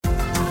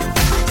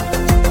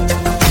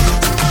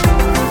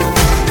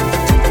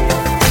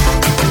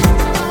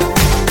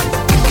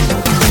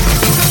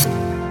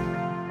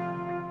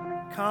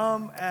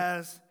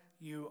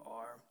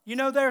You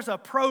know, there's a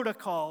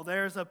protocol,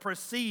 there's a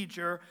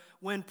procedure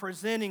when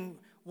presenting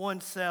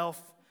oneself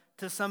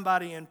to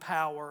somebody in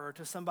power or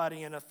to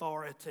somebody in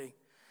authority.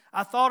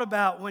 I thought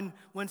about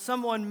when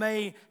someone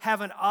may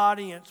have an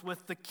audience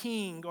with the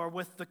king or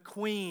with the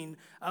queen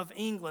of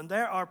England.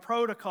 There are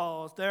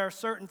protocols. There are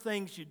certain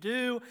things you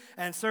do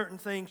and certain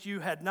things you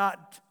had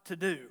not to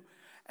do.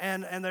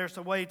 And there's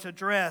a way to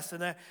dress.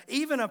 And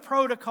even a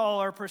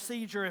protocol or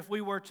procedure if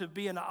we were to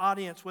be in an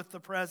audience with the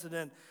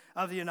President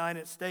of the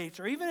United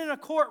States, or even in a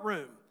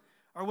courtroom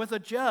or with a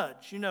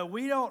judge. You know,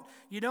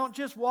 you don't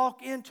just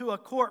walk into a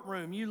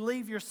courtroom. You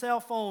leave your cell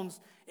phones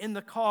in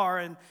the car,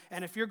 and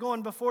if you're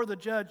going before the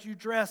judge, you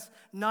dress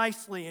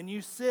nicely and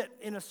you sit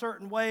in a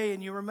certain way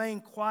and you remain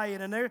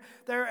quiet. And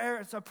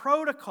there's a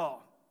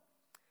protocol.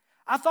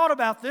 I thought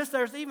about this.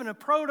 There's even a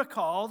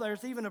protocol,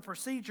 there's even a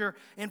procedure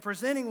in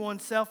presenting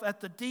oneself at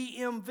the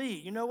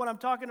DMV. You know what I'm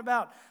talking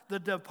about? The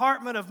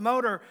Department of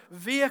Motor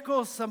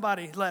Vehicles.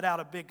 Somebody let out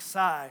a big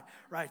sigh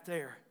right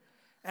there.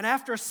 And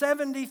after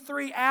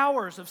 73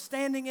 hours of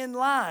standing in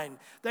line,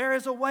 there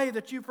is a way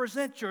that you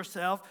present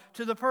yourself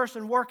to the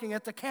person working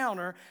at the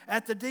counter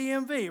at the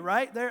DMV,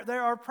 right?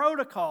 There are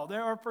protocol,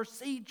 there are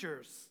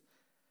procedures.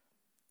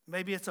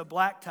 Maybe it's a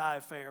black tie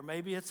affair.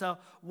 Maybe it's a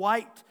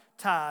white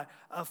tie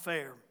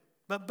affair.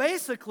 But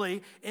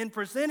basically, in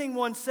presenting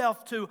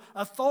oneself to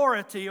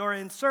authority or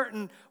in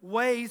certain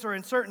ways or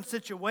in certain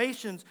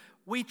situations,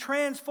 we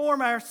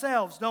transform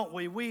ourselves, don't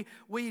we?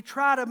 We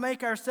try to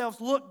make ourselves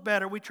look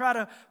better. We try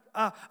to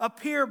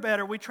appear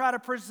better. We try to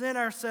present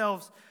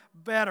ourselves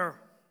better.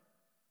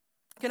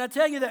 Can I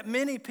tell you that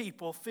many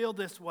people feel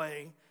this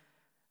way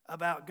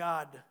about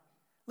God?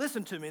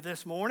 Listen to me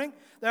this morning.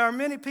 There are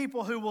many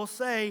people who will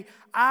say,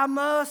 I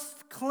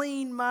must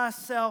clean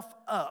myself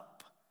up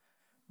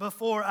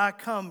before I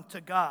come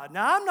to God.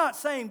 Now, I'm not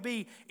saying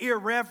be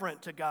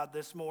irreverent to God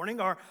this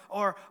morning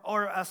or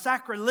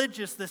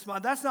sacrilegious this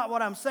morning. That's not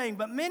what I'm saying.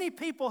 But many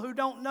people who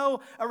don't know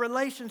a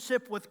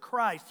relationship with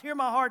Christ, hear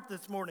my heart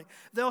this morning.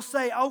 They'll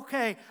say,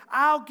 okay,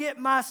 I'll get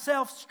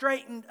myself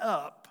straightened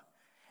up,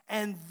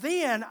 and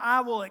then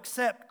I will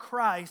accept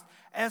Christ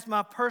as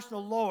my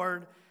personal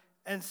Lord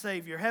and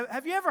Savior.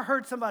 Have you ever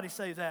heard somebody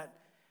say that?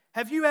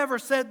 Have you ever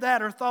said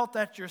that or thought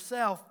that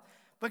yourself?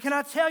 But can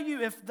I tell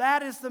you, if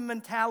that is the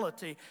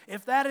mentality,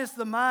 if that is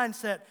the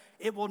mindset,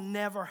 it will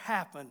never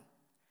happen.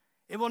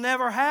 It will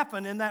never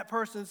happen in that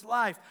person's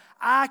life.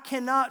 I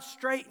cannot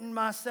straighten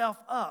myself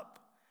up.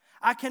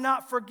 I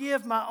cannot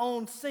forgive my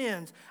own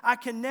sins. I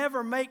can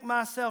never make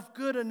myself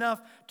good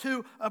enough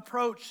to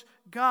approach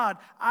God.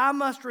 I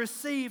must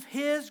receive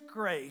His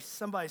grace.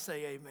 Somebody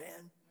say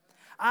amen.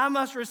 I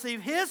must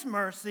receive His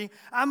mercy.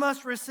 I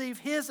must receive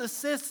His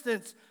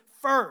assistance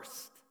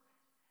first,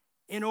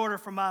 in order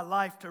for my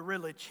life to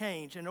really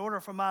change, in order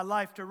for my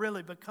life to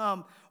really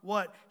become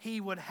what He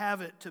would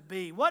have it to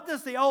be. What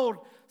does the old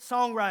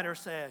songwriter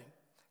say?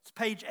 It's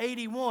page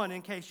 81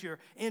 in case you're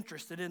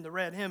interested in the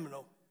red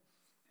hymnal.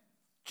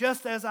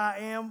 Just as I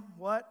am,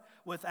 what?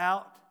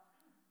 Without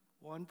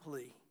one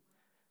plea.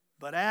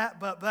 But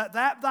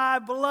that thy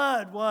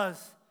blood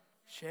was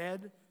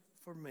shed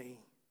for me.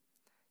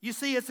 You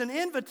see, it's an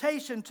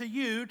invitation to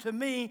you, to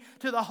me,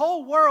 to the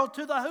whole world,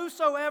 to the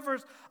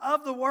whosoevers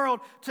of the world,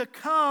 to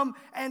come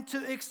and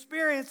to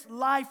experience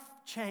life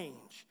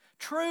change.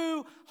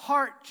 True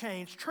heart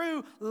change,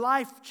 true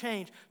life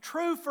change,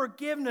 true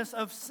forgiveness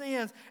of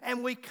sins.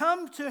 And we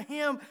come to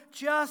Him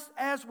just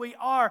as we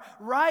are,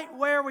 right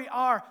where we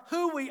are,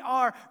 who we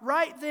are,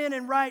 right then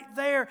and right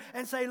there,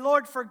 and say,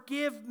 Lord,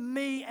 forgive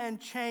me and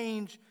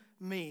change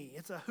me.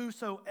 It's a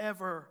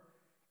whosoever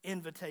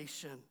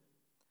invitation.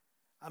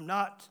 I'm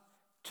not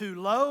too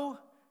low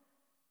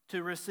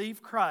to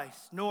receive Christ,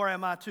 nor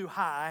am I too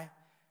high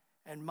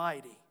and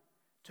mighty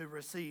to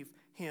receive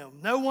Him.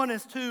 No one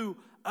is too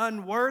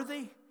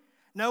unworthy.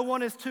 No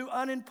one is too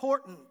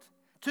unimportant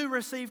to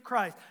receive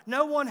Christ.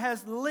 No one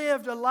has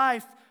lived a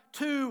life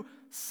too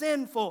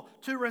sinful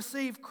to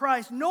receive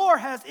Christ, nor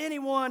has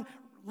anyone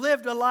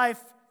lived a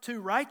life too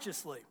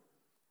righteously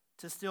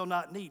to still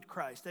not need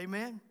Christ.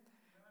 Amen?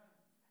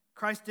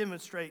 Christ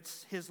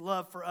demonstrates His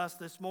love for us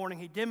this morning.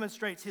 He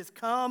demonstrates His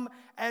come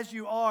as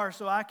you are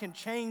so I can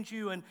change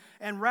you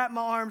and wrap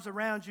my arms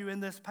around you in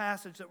this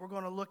passage that we're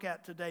going to look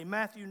at today.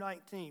 Matthew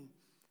 19,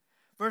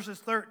 verses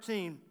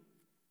 13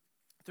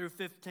 through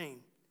 15.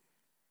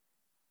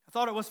 I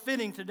thought it was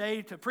fitting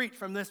today to preach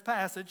from this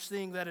passage,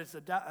 seeing that it's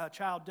a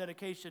child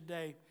dedication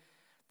day.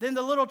 Then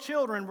the little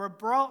children were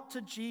brought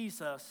to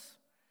Jesus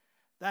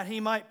that He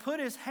might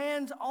put His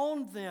hands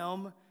on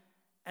them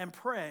and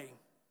pray.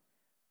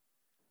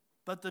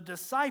 But the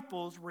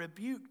disciples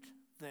rebuked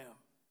them.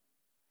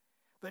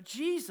 But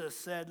Jesus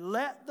said,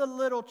 let the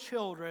little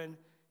children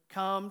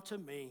come to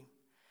me,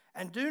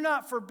 and do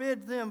not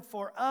forbid them,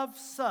 for of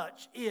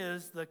such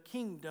is the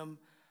kingdom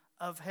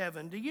of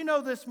heaven. Do you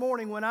know this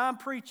morning when I'm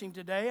preaching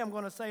today, I'm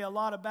going to say a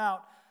lot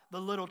about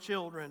the little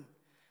children.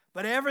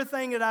 But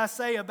everything that I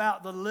say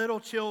about the little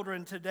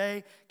children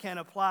today can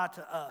apply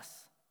to us.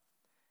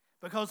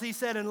 Because He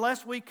said,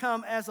 unless we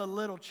come as a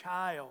little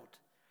child,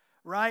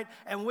 right?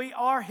 And we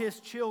are His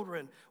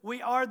children.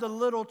 We are the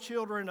little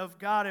children of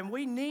God, and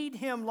we need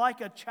Him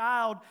like a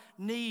child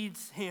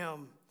needs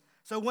Him.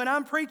 So when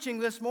I'm preaching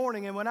this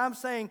morning and when I'm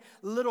saying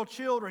little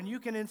children, you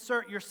can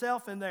insert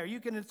yourself in there. You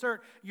can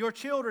insert your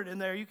children in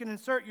there. You can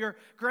insert your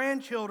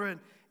grandchildren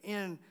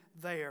in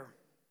there.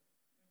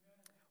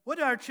 What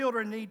do our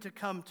children need to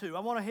come to? I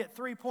want to hit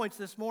 3 points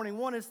this morning.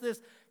 One is this: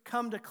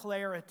 come to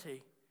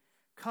clarity.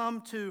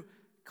 Come to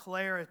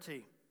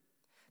clarity.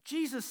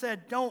 Jesus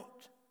said, don't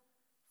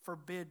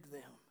forbid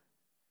them.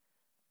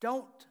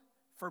 Don't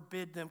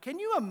forbid them. Can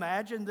you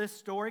imagine this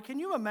story? Can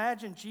you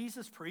imagine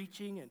Jesus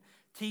preaching and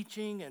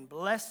teaching and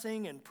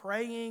blessing and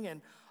praying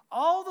and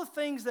all the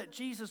things that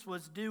Jesus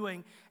was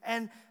doing?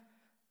 And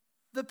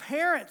the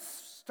parents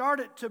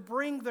started to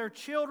bring their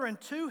children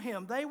to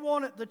Him. They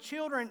wanted the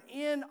children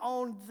in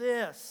on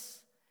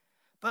this.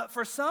 But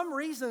for some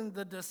reason,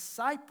 the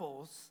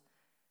disciples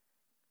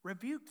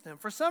rebuked them.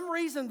 For some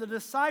reason, the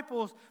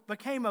disciples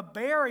became a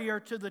barrier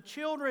to the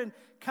children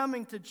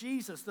coming to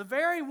Jesus. The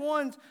very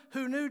ones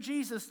who knew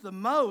Jesus the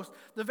most,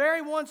 the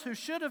very ones who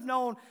should have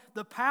known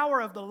the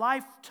power of the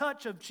life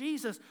touch of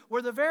Jesus,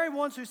 were the very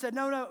ones who said,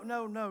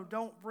 no,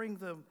 don't bring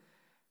them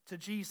to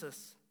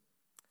Jesus.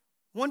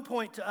 One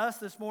point to us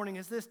this morning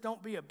is this: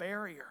 don't be a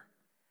barrier.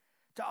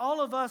 To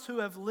all of us who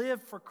have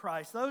lived for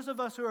Christ, those of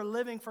us who are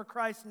living for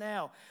Christ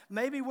now,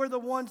 maybe we're the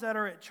ones that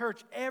are at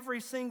church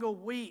every single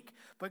week,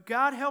 but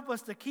God help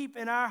us to keep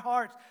in our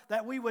hearts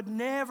that we would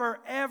never,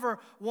 ever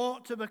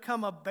want to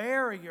become a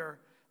barrier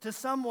to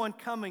someone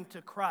coming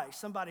to Christ.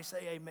 Somebody say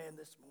amen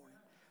this morning.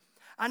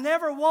 I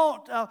never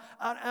want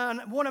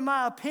one of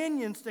my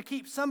opinions to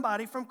keep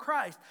somebody from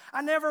Christ.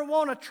 I never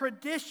want a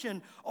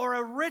tradition or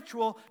a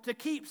ritual to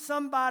keep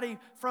somebody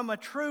from a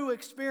true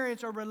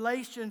experience or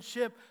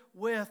relationship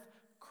with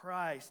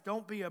Christ.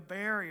 Don't be a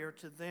barrier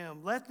to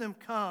them. Let them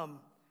come.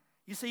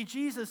 You see,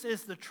 Jesus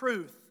is the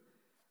truth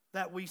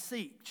that we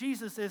seek.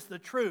 Jesus is the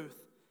truth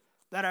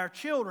that our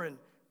children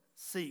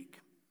seek.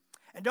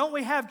 And don't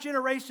we have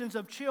generations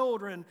of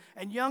children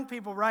and young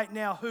people right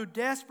now who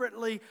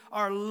desperately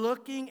are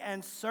looking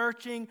and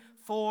searching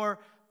for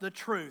the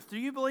truth? Do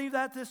you believe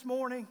that this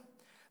morning?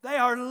 They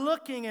are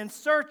looking and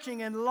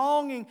searching and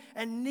longing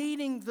and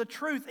needing the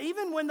truth,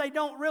 even when they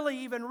don't really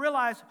even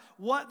realize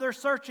what they're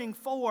searching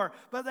for.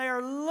 But they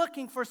are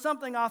looking for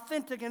something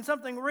authentic and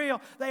something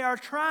real. They are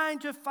trying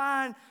to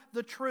find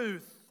the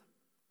truth.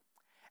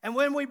 And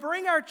when we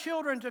bring our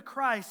children to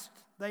Christ,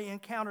 they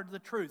encountered the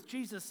truth.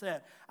 Jesus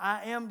said,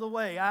 I am the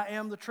way, I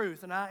am the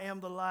truth, and I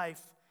am the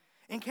life.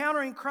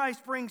 Encountering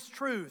Christ brings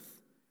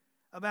truth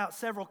about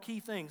several key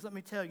things. Let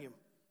me tell you.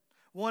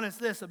 One is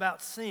this: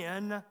 about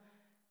sin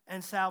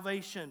and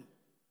salvation.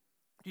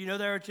 Do you know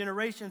there are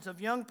generations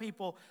of young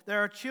people, there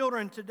are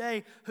children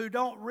today who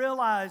don't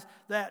realize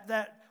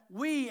that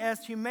we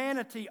as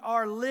humanity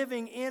are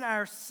living in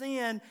our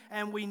sin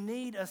and we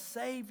need a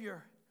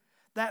Savior.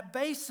 That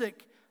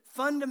basic,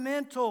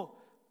 fundamental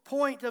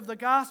point of the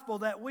gospel,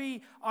 that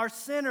we are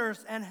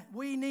sinners and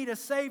we need a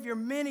Savior.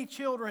 Many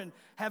children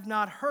have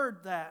not heard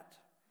that.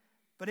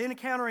 But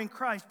encountering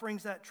Christ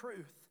brings that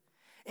truth.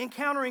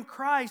 Encountering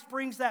Christ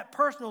brings that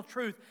personal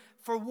truth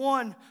for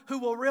one who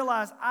will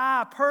realize,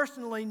 I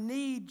personally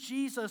need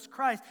Jesus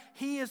Christ.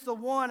 He is the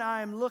one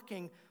I am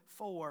looking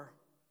for.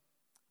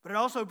 But it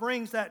also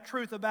brings that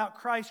truth about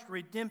Christ's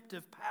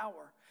redemptive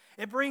power.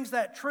 It brings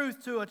that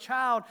truth to a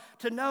child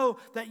to know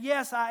that,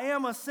 yes, I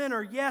am a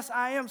sinner. Yes,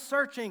 I am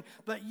searching.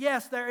 But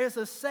yes, there is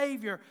a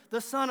Savior,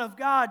 the Son of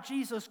God,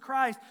 Jesus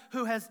Christ,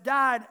 who has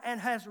died and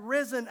has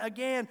risen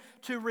again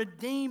to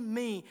redeem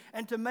me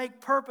and to make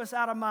purpose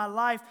out of my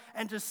life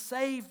and to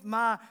save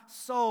my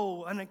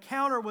soul. An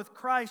encounter with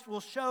Christ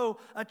will show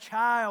a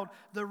child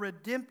the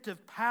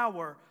redemptive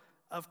power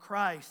of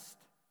Christ.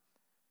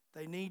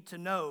 They need to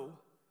know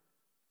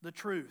the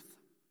truth.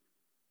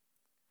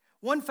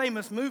 One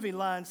famous movie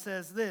line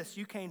says this: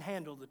 you can't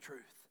handle the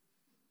truth.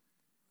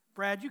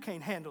 Brad, you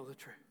can't handle the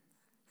truth.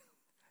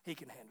 He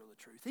can handle the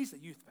truth. He's the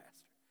youth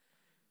pastor.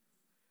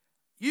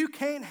 You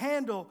can't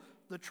handle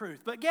the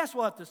truth. But guess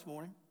what this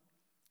morning?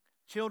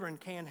 Children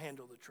can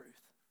handle the truth.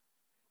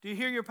 Do you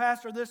hear your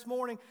pastor this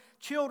morning?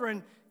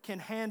 Children can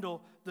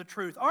handle the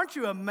truth. Aren't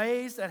you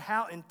amazed at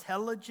how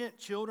intelligent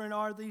children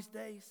are these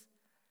days?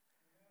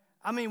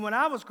 I mean, when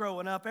I was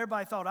growing up,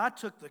 everybody thought I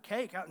took the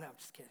cake. No, I'm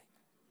just kidding.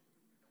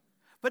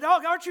 But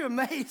aren't you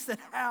amazed at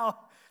how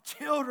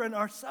children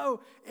are so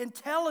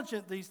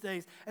intelligent these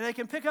days? And they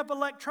can pick up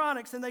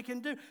electronics and they can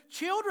do.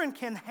 Children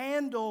can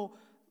handle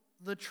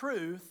the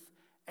truth,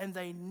 and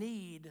they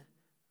need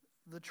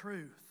the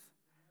truth.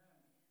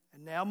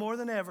 And now more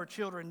than ever,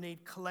 children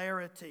need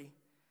clarity.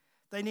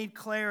 They need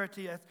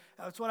clarity.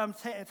 That's what I'm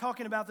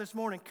talking about this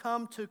morning.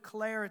 Come to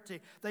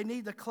clarity. They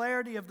need the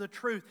clarity of the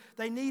truth.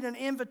 They need an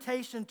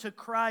invitation to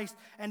Christ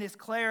and His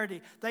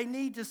clarity. They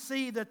need to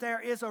see that there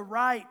is a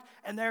right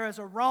and there is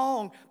a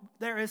wrong.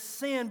 There is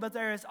sin, but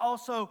there is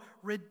also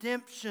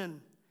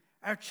redemption.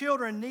 Our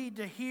children need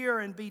to hear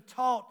and be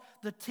taught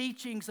the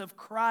teachings of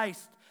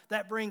Christ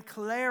that bring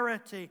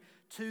clarity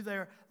to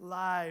their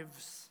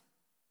lives.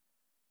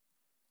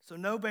 So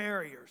no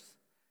barriers.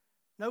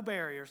 No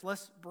barriers.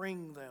 Let's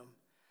bring them.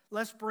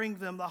 Let's bring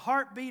them. The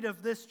heartbeat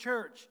of this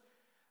church.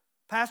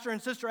 Pastor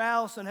and Sister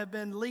Allison have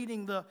been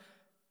leading the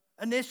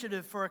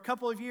initiative for a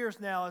couple of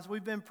years now as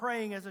we've been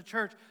praying as a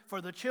church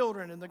for the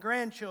children and the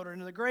grandchildren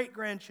and the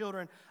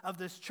great-grandchildren of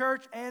this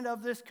church and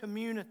of this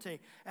community.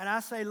 And I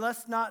say,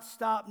 let's not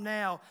stop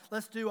now.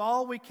 Let's do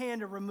all we can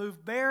to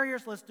remove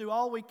barriers. Let's do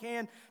all we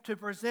can to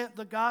present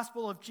the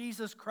gospel of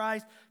Jesus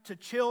Christ to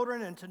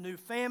children and to new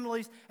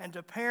families and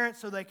to parents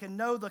so they can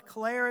know the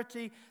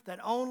clarity that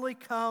only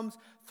comes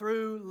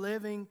through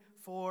living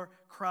for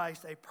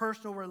Christ, a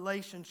personal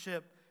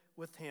relationship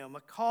with Him,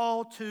 a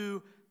call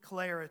to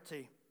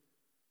clarity.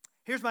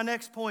 Here's my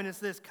next point is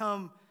this: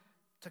 come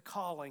to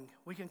calling.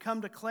 We can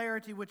come to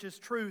clarity, which is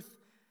truth,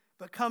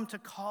 but come to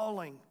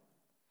calling.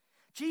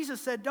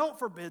 Jesus said, don't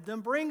forbid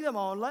them, bring them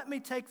on, let me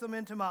take them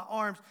into my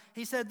arms.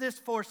 He said this,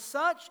 for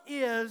such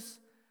is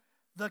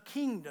the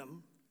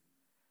kingdom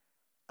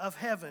of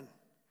heaven.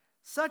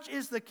 Such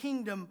is the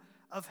kingdom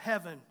of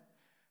heaven.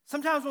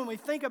 Sometimes when we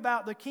think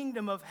about the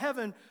kingdom of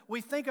heaven, we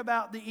think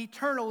about the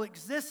eternal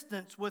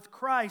existence with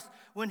Christ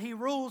when He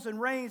rules and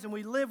reigns and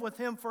we live with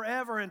Him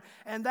forever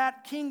and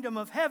that kingdom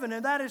of heaven,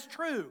 and that is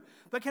true.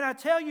 But can I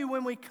tell you,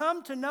 when we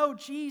come to know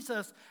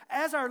Jesus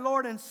as our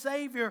Lord and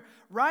Savior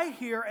right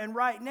here and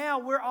right now,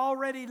 we're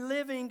already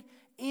living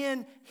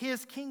in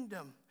His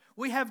kingdom.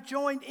 We have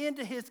joined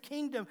into His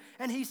kingdom,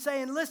 and He's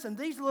saying, listen,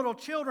 these little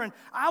children,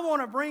 I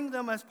want to bring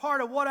them as part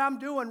of what I'm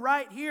doing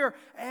right here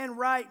and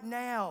right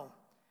now.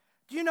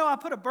 Do you know I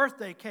put a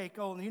birthday cake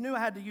on? You knew I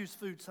had to use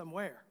food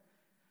somewhere.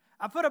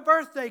 I put a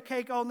birthday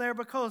cake on there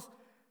because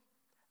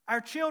our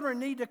children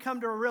need to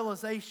come to a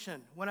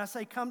realization. When I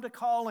say come to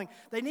calling,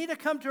 they need to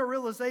come to a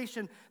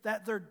realization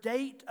that their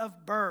date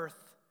of birth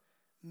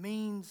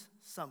means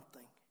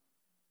something.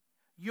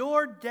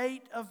 Your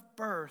date of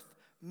birth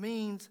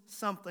means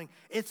something.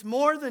 It's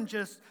more than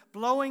just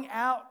blowing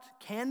out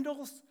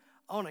candles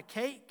on a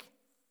cake.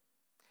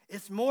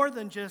 It's more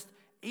than just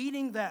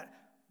eating that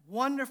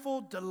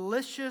wonderful,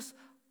 delicious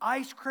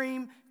ice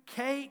cream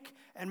cake,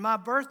 and my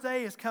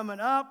birthday is coming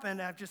up,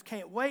 and I just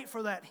can't wait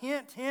for that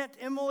hint,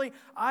 Emily,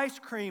 ice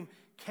cream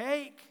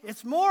cake.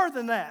 It's more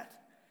than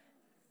that.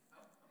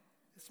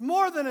 It's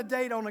more than a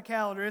date on the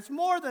calendar. It's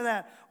more than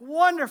that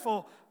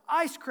wonderful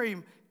ice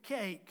cream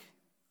cake.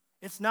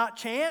 It's not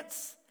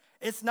chance.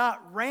 It's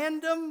not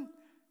random.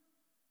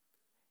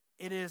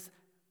 It is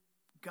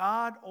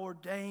God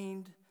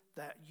ordained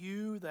that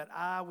you, that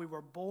I, we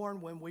were born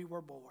when we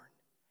were born.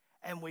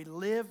 And we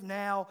live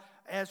now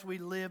as we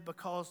live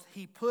because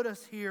He put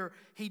us here.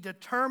 He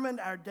determined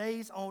our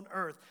days on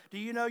earth. Do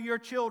you know your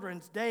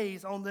children's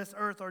days on this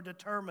earth are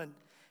determined?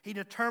 He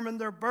determined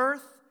their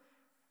birth,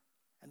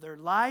 and their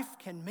life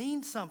can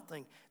mean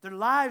something. Their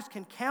lives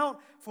can count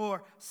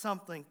for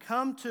something.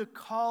 Come to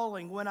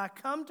calling. When I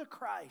come to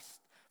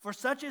Christ, for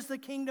such is the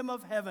kingdom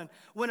of heaven.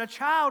 When a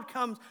child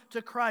comes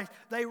to Christ,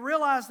 they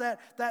realize that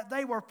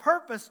they were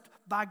purposed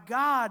by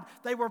God.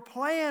 They were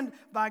planned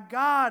by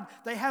God.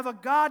 They have a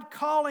God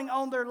calling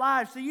on their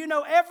lives. So you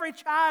know every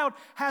child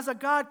has a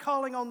God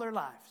calling on their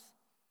lives.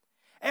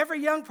 Every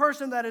young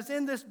person that is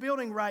in this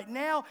building right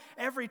now,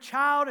 every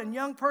child and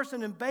young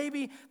person and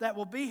baby that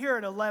will be here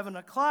at 11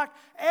 o'clock,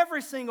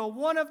 every single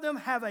one of them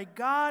have a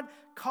God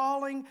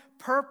calling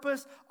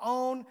purpose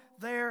on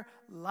their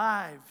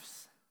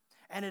lives.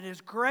 And it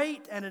is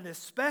great, and it is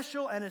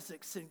special, and it's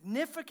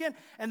significant.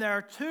 And there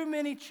are too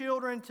many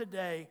children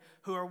today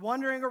who are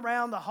wandering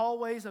around the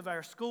hallways of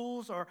our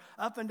schools or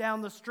up and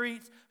down the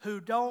streets who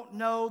don't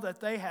know that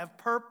they have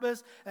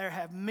purpose, they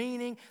have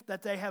meaning,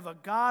 that they have a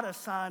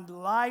God-assigned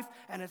life,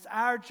 and it's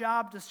our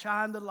job to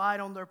shine the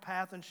light on their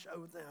path and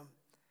show them.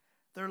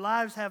 Their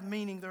lives have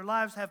meaning. Their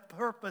lives have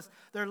purpose.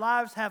 Their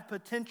lives have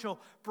potential.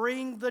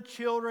 Bring the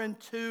children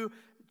to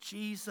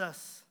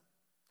Jesus.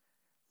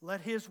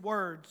 Let His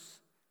words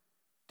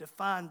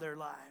define their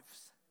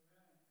lives.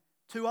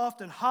 Too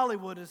often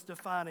Hollywood is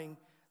defining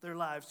their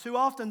lives. Too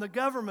often the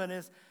government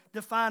is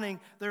defining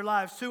their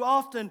lives. Too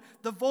often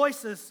the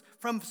voices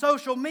from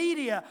social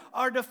media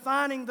are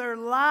defining their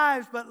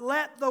lives, but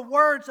let the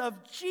words of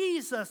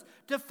Jesus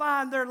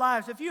define their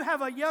lives. If you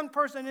have a young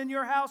person in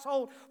your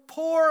household,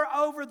 pour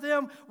over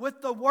them with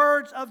the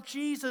words of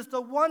Jesus, the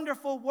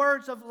wonderful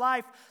words of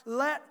life.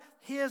 Let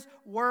His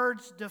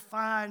words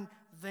define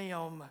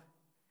them.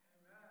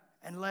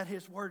 And let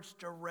His words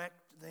direct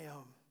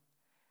them.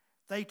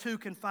 They too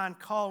can find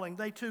calling.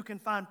 They too can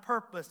find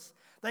purpose.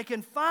 They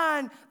can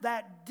find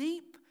that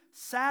deep,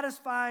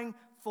 satisfying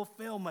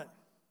fulfillment.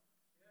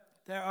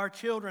 There are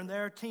children,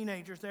 there are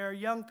teenagers, there are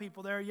young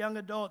people, there are young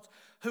adults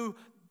who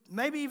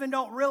maybe even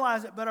don't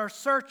realize it, but are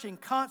searching,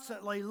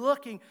 constantly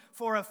looking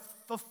for a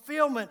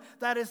fulfillment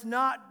that is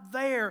not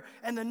there.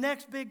 And the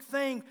next big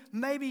thing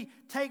maybe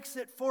takes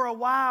it for a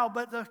while,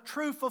 but the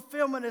true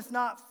fulfillment is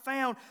not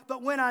found.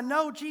 But when I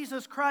know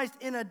Jesus Christ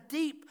in a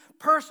deep,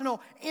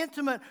 personal,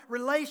 intimate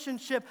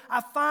relationship,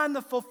 I find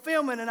the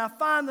fulfillment and I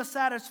find the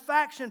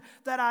satisfaction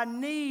that I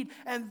need.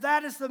 And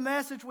that is the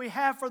message we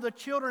have for the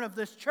children of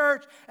this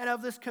church and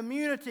of this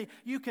community.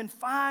 You can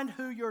find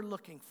who you're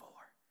looking for.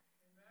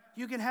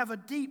 You can have a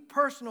deep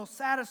personal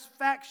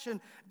satisfaction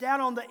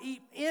down on the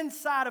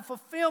inside of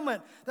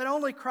fulfillment that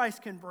only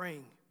Christ can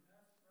bring.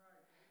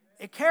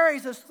 It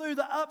carries us through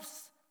the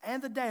ups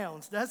and the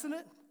downs, doesn't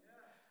it?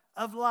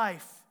 Of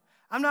life.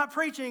 I'm not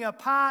preaching a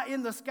pie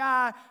in the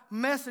sky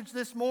message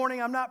this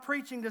morning. I'm not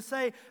preaching to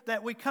say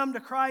that we come to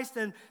Christ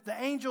and the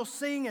angels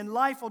sing and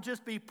life will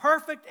just be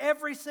perfect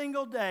every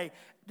single day.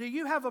 Do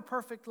you have a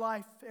perfect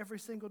life every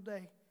single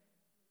day?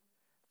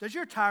 Does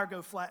your tire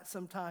go flat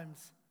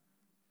sometimes?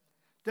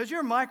 Does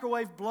your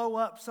microwave blow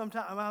up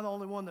sometime? Am I the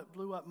only one that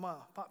blew up my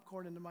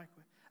popcorn in the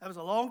microwave? That was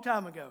a long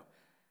time ago.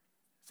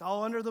 It's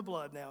all under the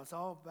blood now. It's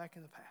all back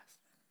in the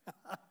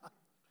past.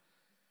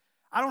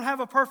 I don't have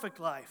a perfect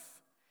life.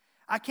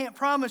 I can't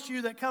promise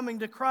you that coming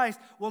to Christ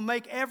will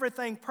make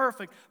everything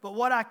perfect. But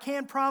what I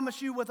can promise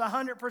you with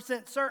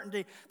 100%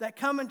 certainty, that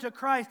coming to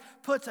Christ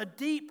puts a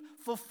deep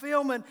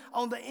fulfillment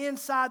on the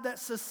inside that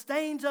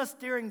sustains us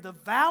during the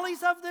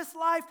valleys of this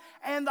life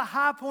and the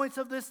high points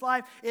of this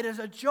life. It is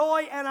a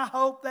joy and a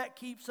hope that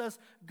keeps us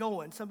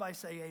going. Somebody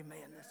say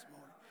amen this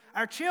morning.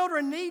 Our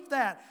children need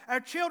that. Our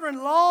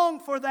children long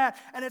for that.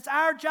 And it's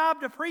our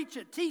job to preach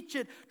it, teach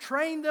it,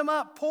 train them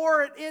up,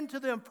 pour it into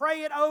them,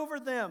 pray it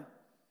over them,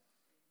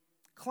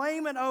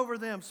 claim it over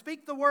them,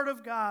 speak the word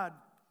of God.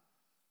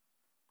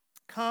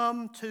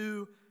 Come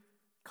to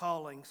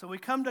calling. So we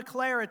come to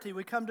clarity,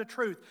 we come to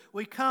truth,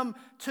 we come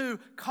to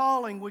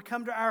calling, we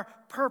come to our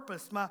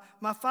purpose.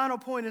 My final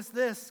point is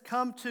this: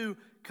 come to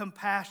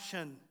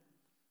compassion.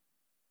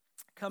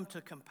 Come to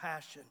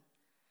compassion.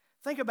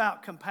 Think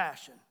about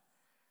compassion.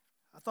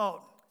 I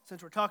thought,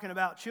 since we're talking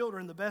about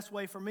children, the best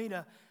way for me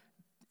to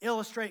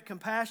illustrate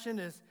compassion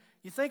is,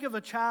 you think of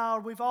a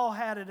child. We've all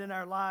had it in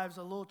our lives,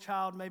 a little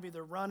child, maybe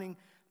they're running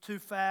too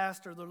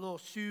fast or their little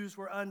shoes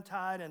were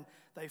untied and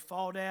they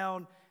fall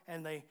down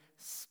and they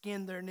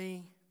skin their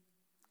knee,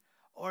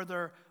 or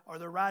they're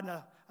riding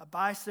a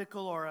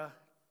bicycle or a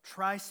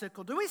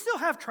tricycle. Do we still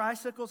have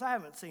tricycles? I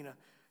haven't seen a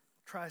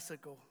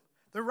tricycle.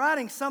 They're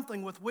riding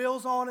something with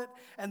wheels on it,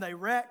 and they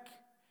wreck,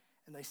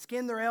 and they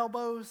skin their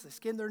elbows, they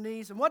skin their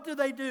knees, and what do?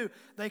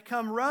 They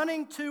come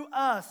running to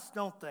us,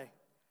 don't they?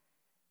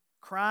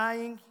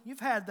 Crying. You've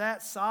had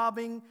that,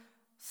 sobbing,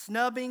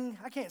 snubbing.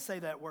 I can't say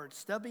that word.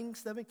 Stubbing.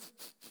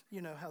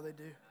 You know how they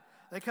do.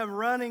 They come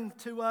running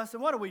to us,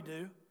 and what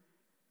do?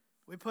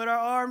 We put our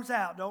arms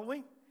out, don't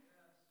we?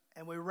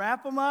 And we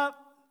wrap them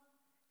up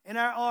in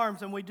our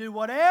arms, and we do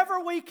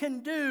whatever we can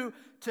do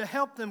to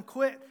help them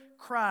quit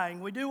crying.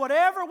 We do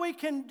whatever we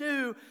can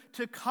do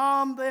to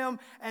calm them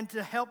and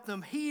to help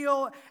them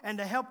heal and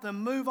to help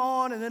them move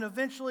on. And then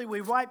eventually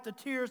we wipe the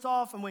tears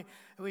off and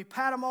we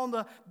pat them on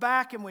the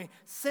back and we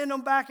send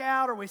them back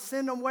out, or we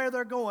send them where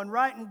they're going,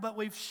 right? But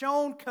we've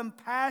shown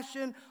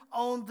compassion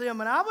on them.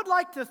 And I would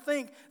like to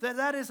think that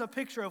that is a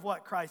picture of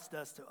what Christ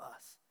does to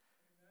us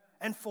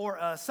and for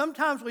us.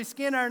 Sometimes we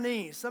skin our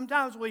knees.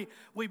 Sometimes we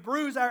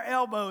bruise our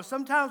elbows.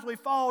 Sometimes we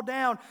fall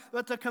down.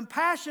 But the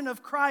compassion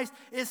of Christ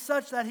is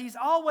such that He's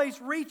always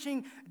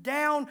reaching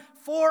down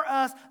for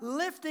us,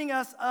 lifting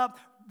us up,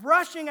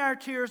 brushing our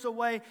tears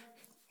away,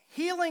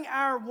 healing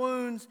our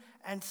wounds,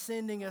 and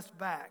sending us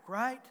back,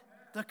 right?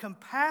 The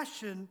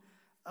compassion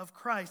of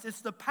Christ.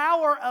 It's the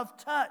power of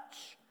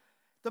touch.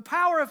 The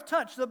power of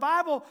touch. The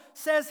Bible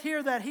says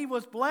here that He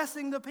was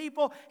blessing the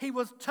people. He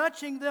was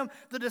touching them.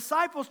 The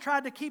disciples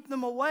tried to keep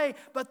them away,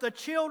 but the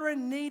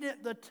children needed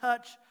the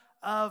touch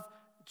of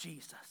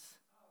Jesus.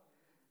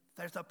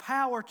 There's a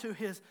power to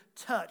His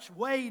touch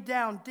way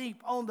down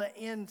deep on the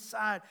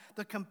inside.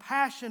 The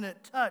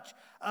compassionate touch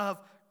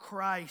of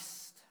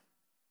Christ.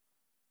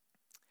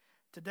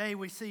 Today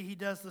we see He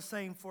does the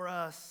same for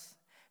us.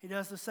 He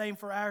does the same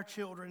for our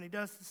children. He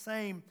does the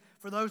same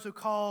for those who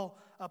call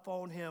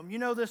upon Him. You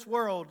know, this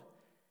world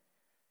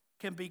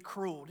can be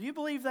cruel. Do you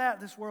believe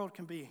that? This world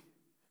can be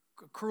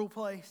a cruel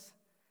place.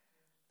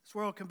 This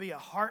world can be a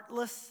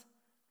heartless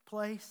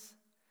place.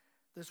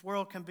 This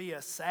world can be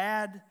a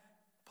sad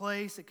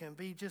place. It can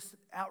be just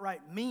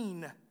outright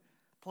mean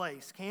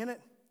place, can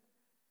it?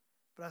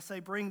 But I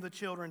say bring the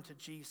children to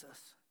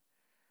Jesus.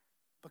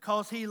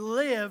 Because He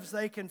lives,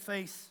 they can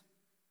face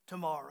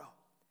tomorrow.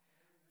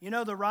 You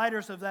know, the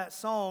writers of that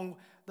song,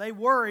 they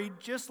worried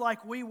just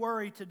like we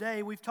worry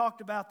today. We've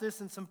talked about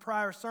this in some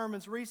prior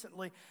sermons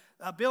recently.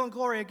 Bill and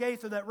Gloria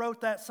Gaither that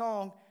wrote that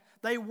song,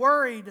 they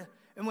worried,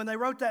 and when they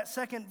wrote that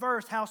second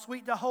verse, how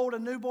sweet to hold a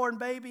newborn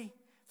baby,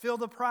 feel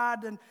the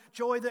pride and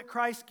joy that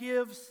Christ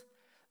gives.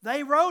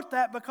 They wrote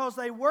that because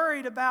they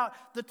worried about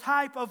the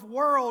type of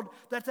world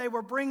that they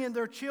were bringing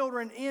their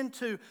children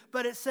into.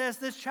 But it says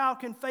this child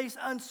can face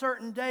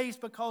uncertain days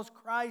because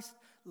Christ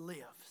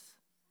lives.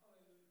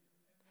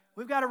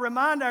 We've got to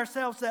remind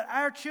ourselves that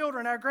our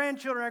children, our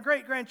grandchildren, our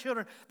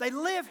great-grandchildren, they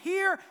live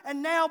here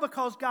and now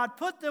because God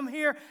put them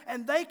here,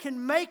 and they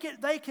can make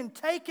it, they can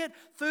take it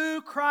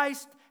through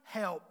Christ's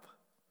help.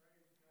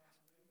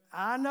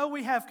 I know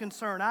we have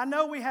concern. I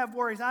know we have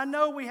worries.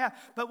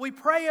 But we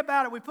pray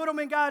about it. We put them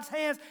in God's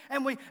hands,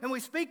 and we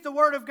speak the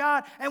word of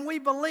God, and we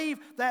believe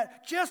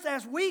that just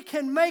as we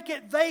can make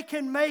it, they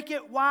can make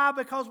it. Why?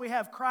 Because we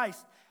have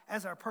Christ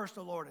as our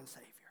personal Lord and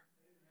Savior.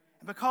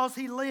 And because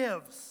He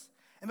lives.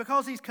 And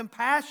because He's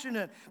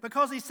compassionate,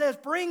 because He says,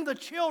 bring the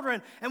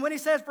children. And when He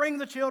says bring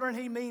the children,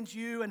 He means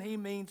you and He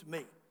means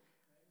me.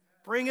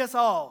 Bring us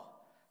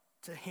all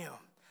to Him.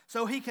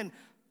 So He can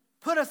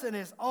put us in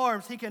His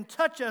arms. He can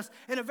touch us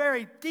in a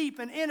very deep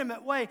and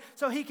intimate way.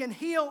 So He can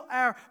heal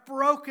our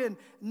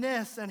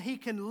brokenness and He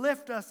can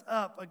lift us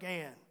up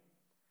again.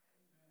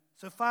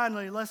 So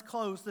finally, let's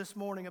close this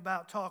morning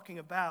about talking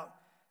about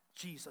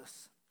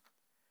Jesus.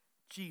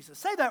 Jesus.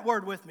 Say that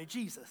word with me,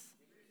 Jesus.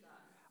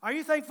 Are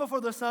you thankful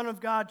for the Son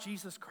of God,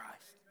 Jesus Christ?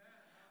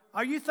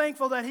 Are you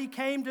thankful that He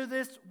came to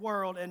this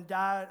world and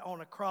died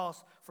on a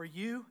cross for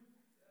you?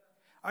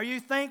 Are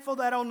you thankful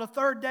that on the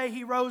third day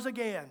He rose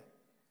again?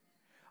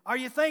 Are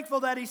you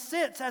thankful that He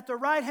sits at the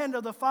right hand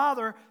of the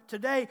Father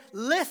today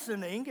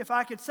listening? If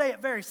I could say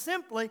it very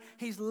simply,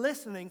 He's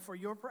listening for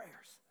your prayers.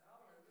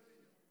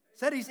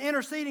 Said He's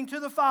interceding to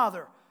the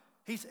Father.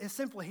 He's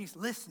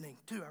listening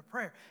to our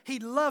prayer. He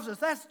loves us.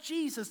 That's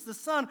Jesus, the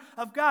Son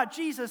of God.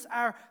 Jesus,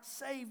 our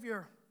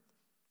Savior.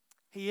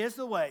 He is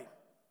the way.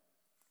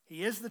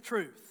 He is the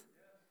truth.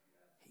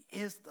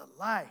 He is the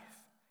life.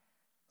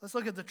 Let's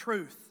look at the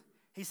truth.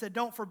 He said,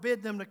 don't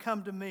forbid them to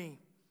come to me.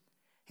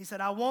 He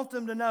said, I want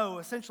them to know,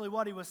 essentially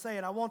what He was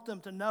saying, I want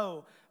them to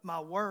know my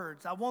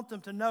words. I want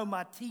them to know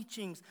my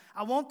teachings.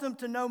 I want them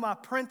to know my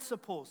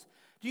principles.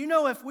 Do you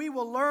know if we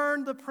will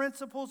learn the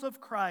principles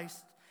of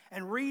Christ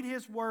and read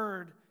His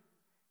word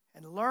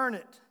and learn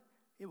it,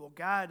 it will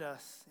guide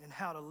us in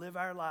how to live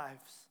our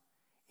lives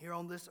here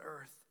on this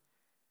earth.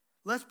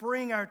 Let's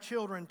bring our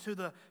children to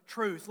the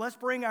truth. Let's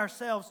bring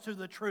ourselves to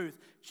the truth.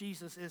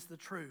 Jesus is the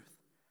truth.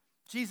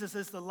 Jesus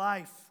is the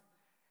life.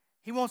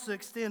 He wants to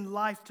extend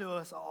life to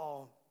us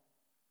all.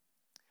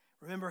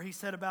 Remember, He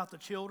said about the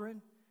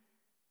children,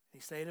 He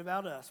said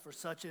about us, for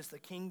such is the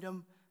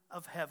kingdom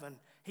of heaven.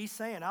 He's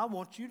saying, I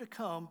want you to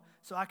come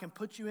so I can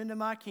put you into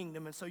my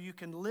kingdom and so you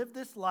can live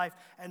this life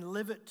and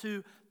live it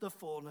to the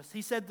fullness.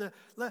 He said,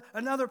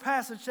 another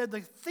passage said,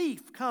 the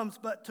thief comes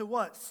but to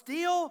what?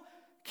 Steal,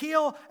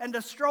 kill, and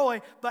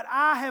destroy. But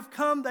I have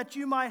come that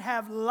you might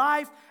have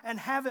life and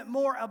have it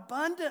more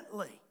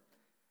abundantly.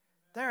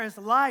 There is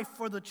life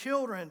for the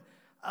children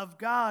of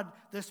God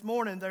this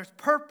morning. There's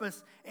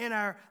purpose in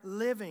our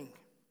living.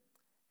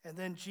 And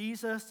then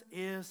Jesus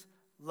is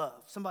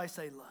love. Somebody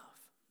say love.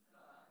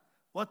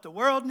 What the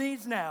world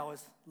needs now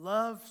is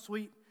love,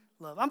 sweet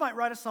love. I might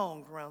write a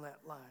song around that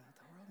line. What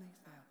the world needs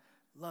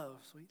now, love,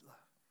 sweet love.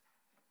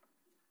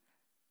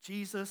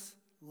 Jesus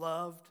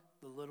loved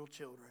the little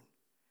children.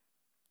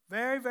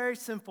 Very, very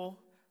simple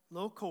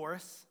little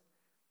chorus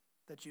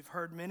that you've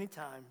heard many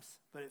times,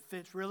 but it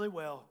fits really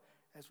well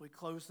as we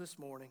close this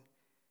morning.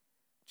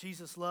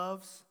 Jesus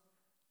loves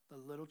the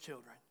little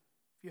children.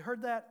 Have you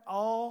heard that?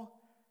 All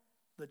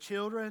the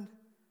children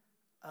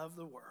of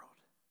the world.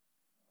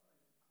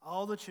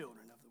 All the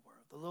children of the world.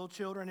 The little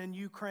children in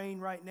Ukraine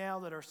right now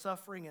that are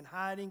suffering and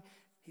hiding,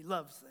 He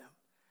loves them.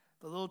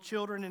 The little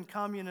children in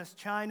communist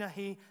China,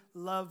 He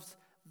loves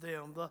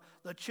them.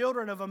 The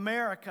children of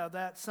America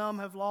that some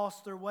have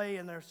lost their way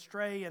and they're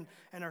astray and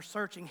are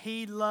searching,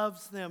 He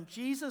loves them.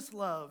 Jesus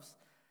loves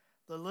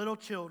the little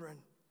children,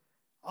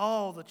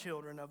 all the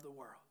children of the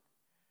world.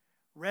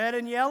 Red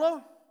and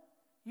yellow,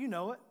 you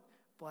know it,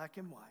 black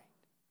and white.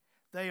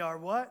 They are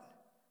what?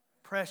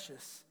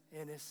 Precious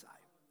in His sight.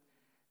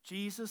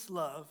 Jesus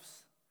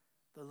loves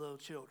the little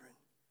children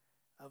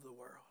of the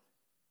world.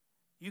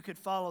 You could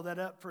follow that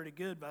up pretty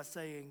good by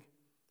saying,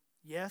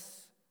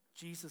 yes,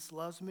 Jesus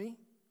loves me.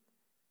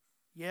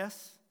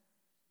 Yes,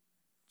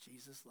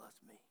 Jesus loves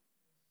me.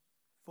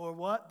 For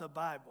what? The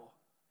Bible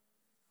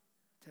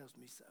tells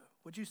me so.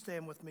 Would you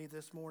stand with me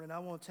this morning? I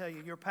want to tell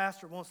you, your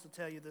pastor wants to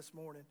tell you this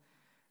morning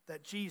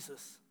that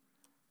Jesus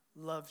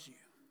loves you.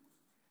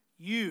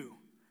 You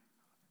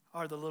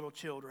are the little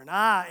children.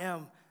 I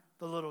am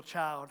the little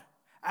child.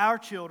 Our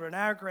children,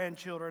 our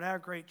grandchildren, our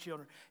great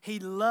children. He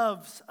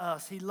loves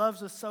us. He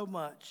loves us so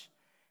much.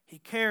 He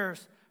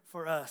cares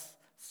for us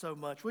so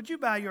much. Would you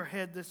bow your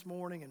head this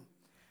morning and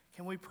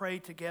can we pray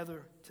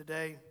together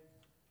today?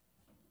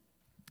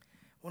 I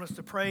want us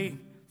to pray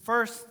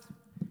first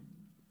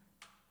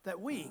that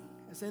we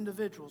as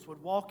individuals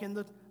would walk in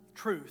the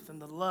truth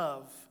and the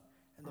love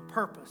and the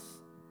purpose,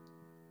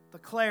 the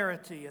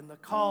clarity and the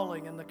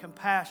calling and the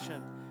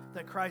compassion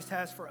that Christ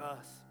has for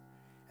us.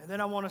 And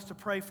then I want us to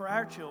pray for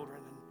our children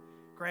and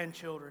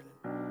grandchildren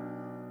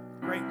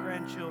and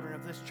great-grandchildren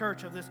of this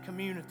church, of this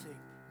community.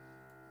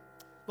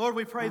 Lord,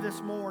 we pray this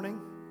morning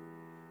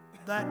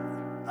that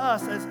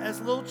us as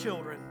little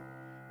children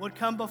would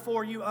come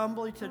before you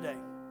humbly today.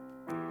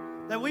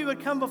 That we would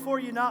come before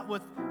you not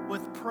with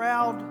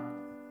proud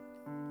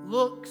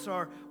looks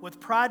or with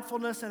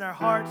pridefulness in our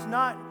hearts,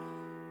 not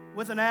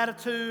with an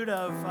attitude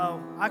of,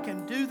 I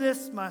can do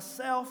this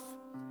myself.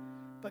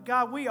 But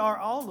God, we are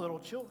all little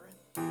children.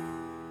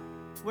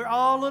 We're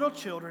all little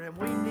children, and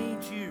we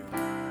need you.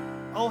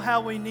 Oh,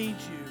 how we need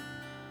you.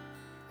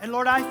 And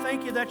Lord, I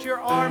thank you that your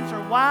arms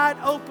are wide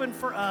open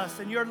for us,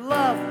 and your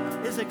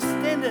love is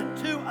extended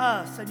to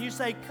us. And you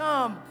say,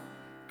 come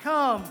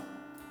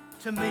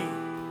to me.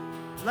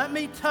 Let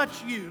me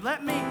touch you.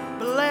 Let me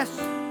bless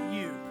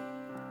you.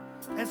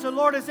 And so,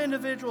 Lord, as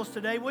individuals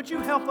today, would you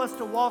help us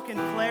to walk in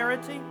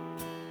clarity?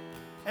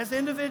 As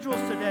individuals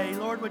today,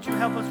 Lord, would you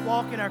help us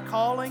walk in our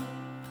calling?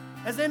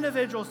 As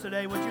individuals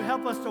today, would you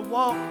help us to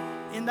walk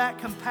in that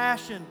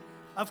compassion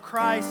of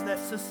Christ that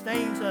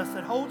sustains us,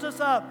 that holds us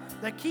up,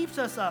 that keeps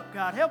us up?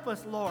 God, help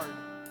us, Lord.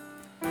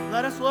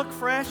 Let us look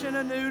fresh and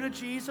anew to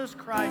Jesus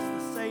Christ,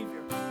 the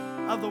Savior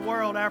of the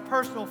world, our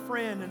personal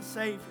friend and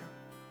Savior.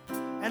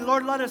 And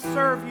Lord, let us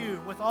serve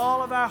you with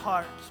all of our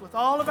hearts, with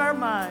all of our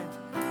minds,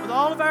 with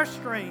all of our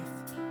strength.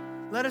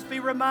 Let us be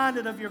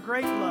reminded of your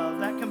great love,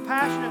 that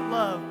compassionate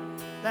love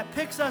that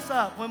picks us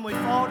up when we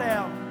fall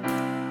down,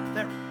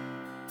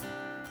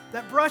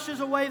 that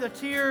brushes away the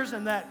tears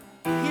and that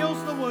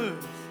heals the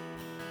wounds.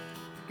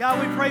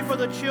 God, we pray for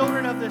the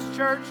children of this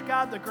church,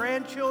 God, the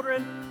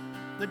grandchildren,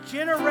 the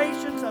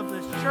generations of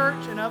this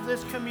church and of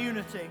this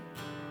community.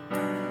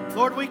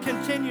 Lord, we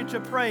continue to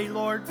pray,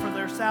 Lord, for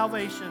their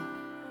salvation.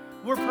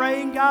 We're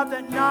praying, God,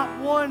 that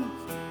not one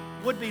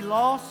would be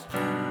lost.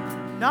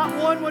 Not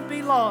one would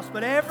be lost,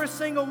 but every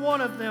single one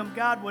of them,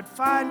 God, would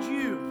find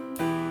you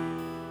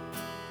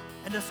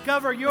and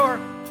discover your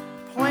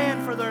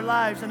plan for their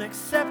lives and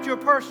accept your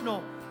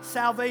personal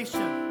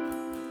salvation.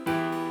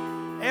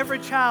 Every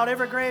child,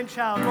 every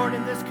grandchild, Lord,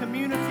 in this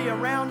community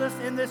around us,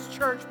 in this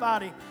church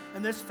body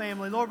and this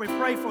family, Lord, we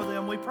pray for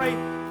them. We pray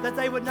that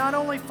they would not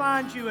only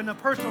find you in a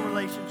personal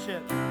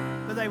relationship,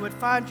 but they would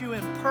find you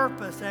in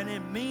purpose and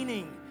in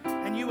meaning,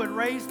 and you would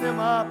raise them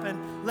up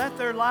and let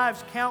their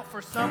lives count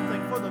for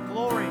something, for the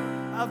glory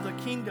of the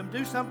kingdom.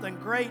 Do something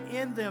great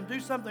in them. Do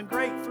something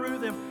great through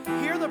them.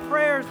 Hear the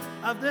prayers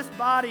of this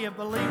body of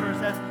believers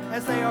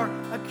as they are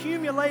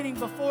accumulating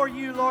before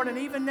you, Lord. And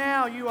even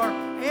now you are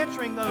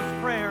answering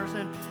those prayers.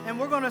 And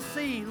we're going to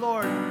see,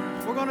 Lord,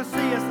 we're going to see,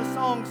 as the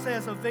song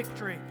says, a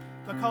victory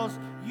because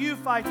you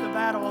fight the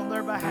battle on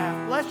their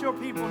behalf. Bless your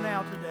people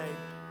now today.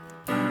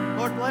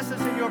 Lord, bless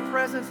us in your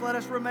presence. Let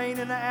us remain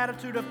in an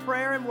attitude of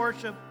prayer and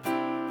worship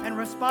and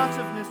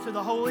responsiveness to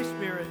the Holy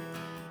Spirit.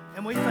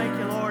 And we thank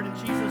you, Lord, in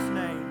Jesus'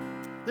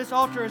 name. This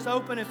altar is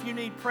open if you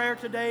need prayer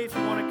today, if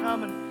you want to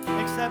come and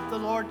accept the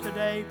Lord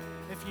today,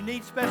 if you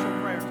need special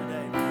prayer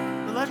today.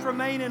 But let's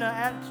remain in an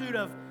attitude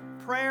of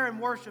prayer and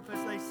worship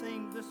as they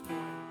sing this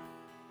morning.